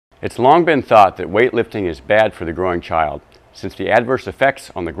It's long been thought that weightlifting is bad for the growing child, since the adverse effects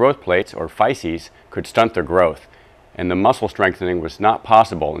on the growth plates, or physes, could stunt their growth, and the muscle strengthening was not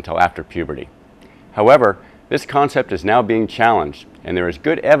possible until after puberty. However, this concept is now being challenged, and there is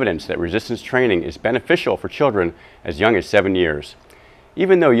good evidence that resistance training is beneficial for children as young as 7 years.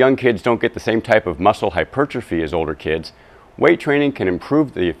 Even though young kids don't get the same type of muscle hypertrophy as older kids, weight training can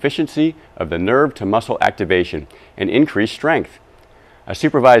improve the efficiency of the nerve-to-muscle activation and increase strength. A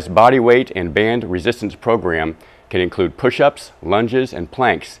supervised body weight and band resistance program can include push-ups, lunges, and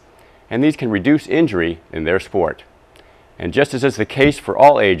planks, and these can reduce injury in their sport. And just as is the case for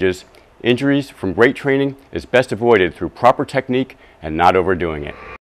all ages, injuries from weight training is best avoided through proper technique and not overdoing it.